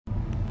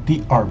The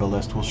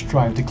Arbalest will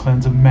strive to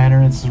cleanse a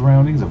manor and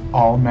surroundings of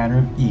all manner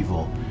of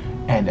evil,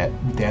 and at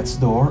death's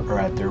door or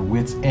at their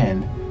wits'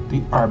 end, the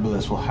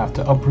Arbalest will have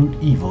to uproot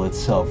evil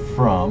itself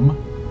from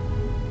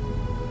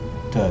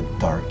the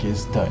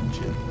darkest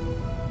dungeon.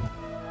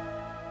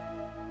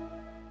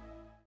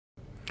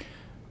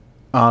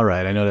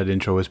 Alright, I know that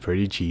intro was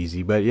pretty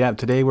cheesy, but yeah,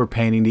 today we're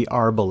painting the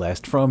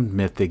Arbalest from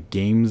Mythic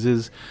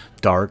Games'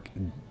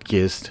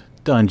 Darkest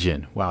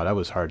Dungeon. Wow, that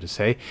was hard to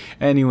say.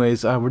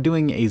 Anyways, we're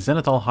doing a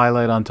zenithal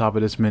highlight on top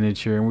of this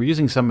miniature, and we're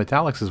using some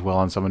metallics as well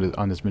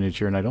on this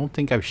miniature, and I don't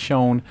think I've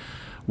shown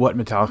what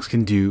metallics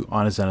can do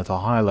on a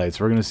zenithal highlight.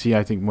 So we're going to see,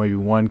 I think, maybe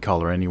one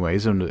color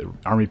anyways, on the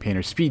Army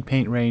Painter speed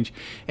paint range.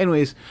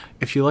 Anyways,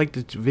 if you liked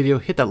the video,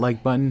 hit that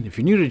like button. If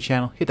you're new to the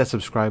channel, hit that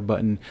subscribe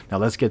button. Now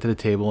let's get to the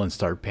table and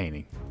start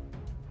painting.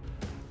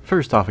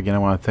 First off, again, I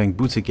want to thank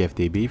Boutique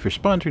FDB for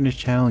sponsoring this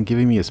channel and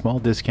giving me a small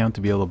discount to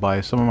be able to buy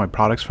some of my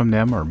products from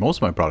them, or most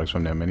of my products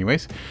from them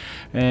anyways.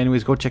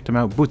 Anyways, go check them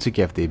out,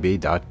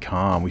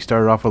 boutiquefdb.com. We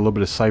started off with a little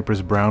bit of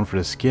Cypress Brown for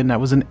the skin. That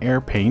was an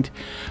air paint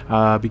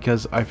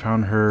because I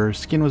found her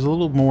skin was a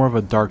little more of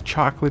a dark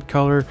chocolate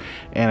color,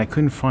 and I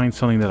couldn't find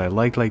something that I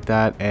liked like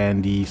that,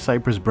 and the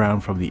Cypress Brown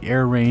from the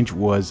air range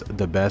was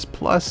the best.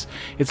 Plus,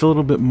 it's a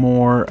little bit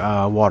more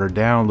watered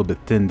down, a little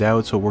bit thinned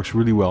out, so it works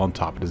really well on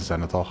top of the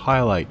zenithal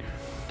highlight.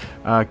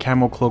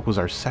 Camo Cloak was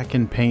our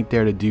second paint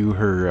there to do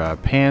her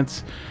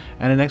pants,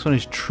 and the next one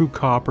is True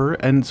Copper.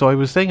 And so I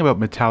was saying about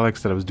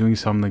metallics that I was doing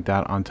something like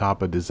that on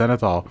top of the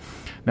zenithal.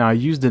 Now I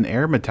used an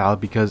air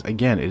metallic because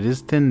again it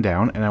is thinned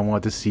down, and I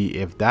wanted to see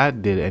if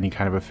that did any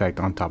kind of effect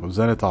on top of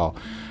zenithal.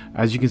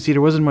 As you can see,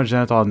 there wasn't much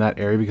zenithal in that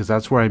area because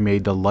that's where I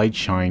made the light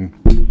shine,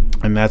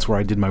 and that's where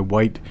I did my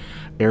white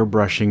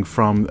airbrushing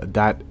from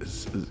that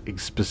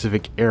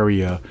specific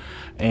area,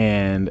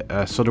 and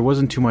so there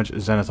wasn't too much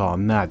zenithal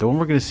in that. The one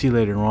we're going to see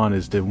later on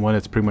is the one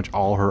that's pretty much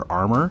all her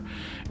armor,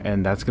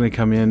 and that's going to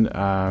come in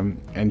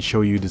and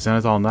show you the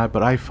zenithal on that.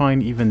 But I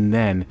find even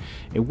then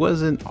it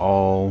wasn't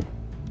all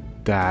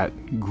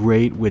that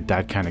great with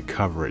that kind of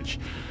coverage.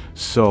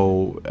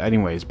 So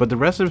anyways, but the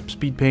rest of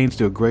speed paints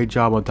do a great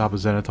job on top of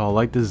zenithal,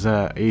 like this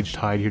aged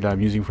hide here that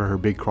I'm using for her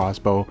big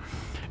crossbow.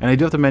 And I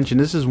do have to mention,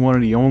 this is one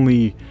of the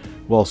only,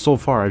 well, so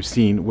far I've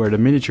seen where the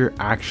miniature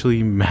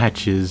actually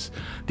matches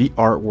the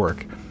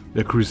artwork.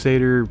 The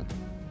Crusader,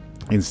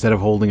 instead of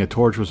holding a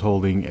torch, was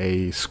holding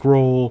a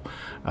scroll.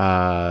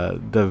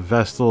 The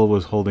Vestal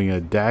was holding a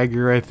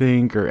dagger, I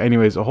think, or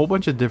anyways, a whole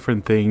bunch of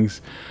different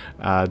things.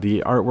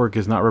 The artwork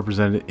is not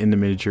represented in the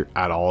miniature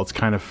at all. It's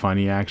kind of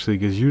funny actually,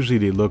 because usually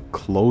they look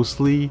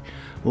closely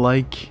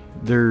like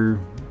their,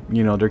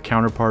 you know, their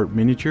counterpart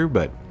miniature,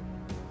 but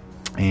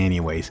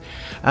anyways,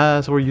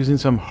 so we're using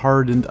some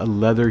hardened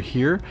leather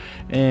here,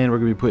 and we're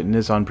gonna be putting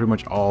this on pretty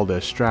much all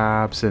the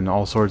straps and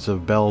all sorts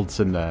of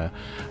belts, and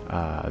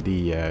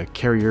the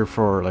carrier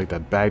for like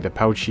that bag, the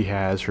pouch she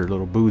has, her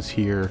little boots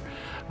here.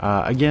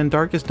 Again,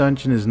 Darkest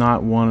Dungeon is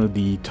not one of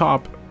the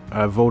top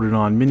voted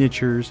on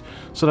miniatures,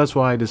 so that's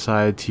why I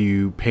decided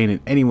to paint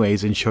it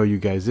anyways and show you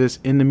guys this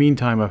in the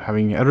meantime of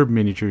having other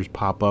miniatures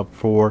pop up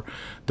for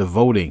the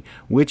voting,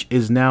 which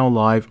is now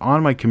live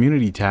on my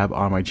community tab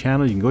on my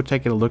channel. You can go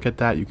take a look at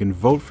that. You can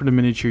vote for the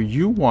miniature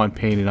you want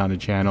painted on the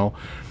channel.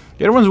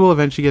 The other ones will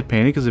eventually get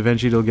painted because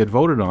eventually they'll get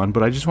voted on,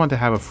 but I just want to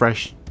have a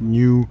fresh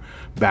new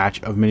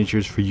batch of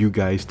miniatures for you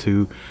guys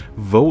to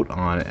vote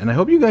on. And I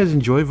hope you guys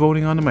enjoy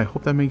voting on them. I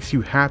hope that makes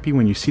you happy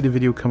when you see the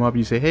video come up.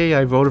 You say, hey,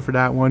 I voted for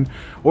that one,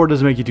 or it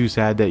doesn't make you too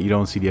sad that you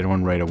don't see the other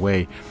one right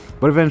away.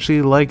 But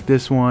eventually, like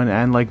this one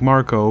and like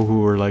Marco,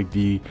 who are like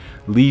the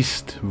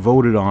least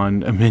voted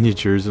on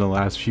miniatures in the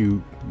last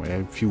few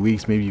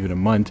weeks, maybe even a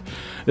month.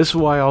 This is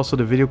why also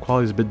the video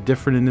quality is a bit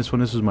different in this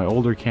one. This is my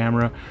older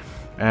camera.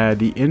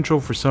 The intro,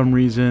 for some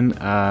reason,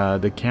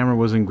 the camera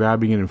wasn't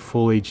grabbing it in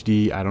full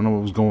HD. I don't know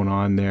what was going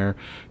on there.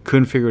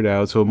 Couldn't figure it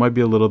out, so it might be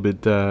a little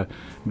bit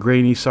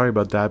grainy. Sorry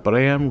about that, but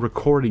I am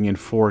recording in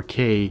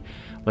 4K.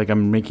 Like,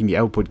 I'm making the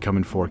output come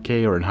in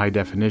 4K or in high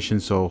definition,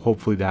 so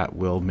hopefully that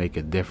will make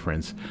a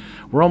difference.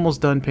 We're almost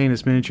done painting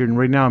this miniature, and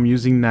right now I'm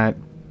using that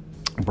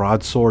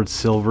broadsword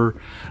silver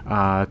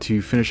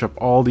to finish up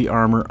all the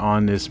armor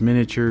on this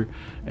miniature.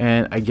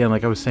 And again,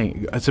 like I was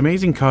saying, it's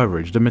amazing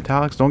coverage. The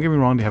metallics, don't get me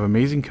wrong, they have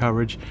amazing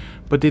coverage,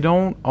 but they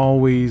don't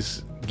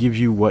always give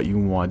you what you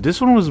want. This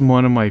one was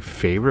one of my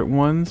favorite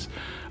ones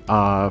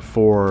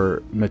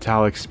for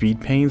metallic speed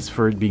paints,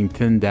 for it being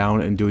thinned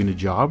down and doing the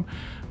job.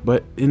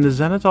 But in the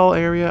zenithal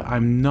area,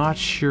 I'm not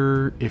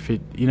sure if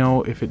it, you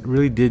know, if it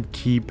really did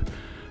keep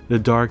the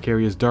dark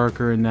areas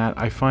darker, and that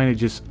I find it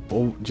just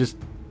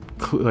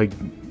like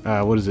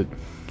what is it,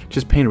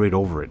 just paint right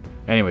over it.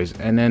 Anyways,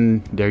 and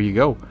then there you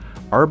go.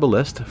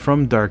 Arbalest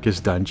from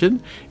Darkest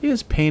Dungeon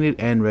is painted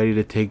and ready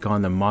to take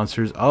on the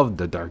monsters of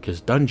the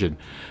Darkest Dungeon.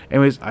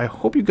 Anyways, I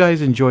hope you guys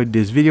enjoyed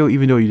this video,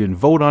 even though you didn't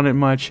vote on it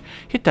much.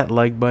 Hit that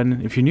like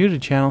button. If you're new to the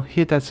channel,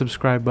 hit that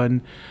subscribe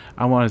button.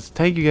 I want to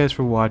thank you guys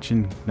for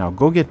watching. Now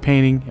go get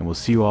painting, and we'll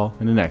see you all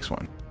in the next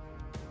one.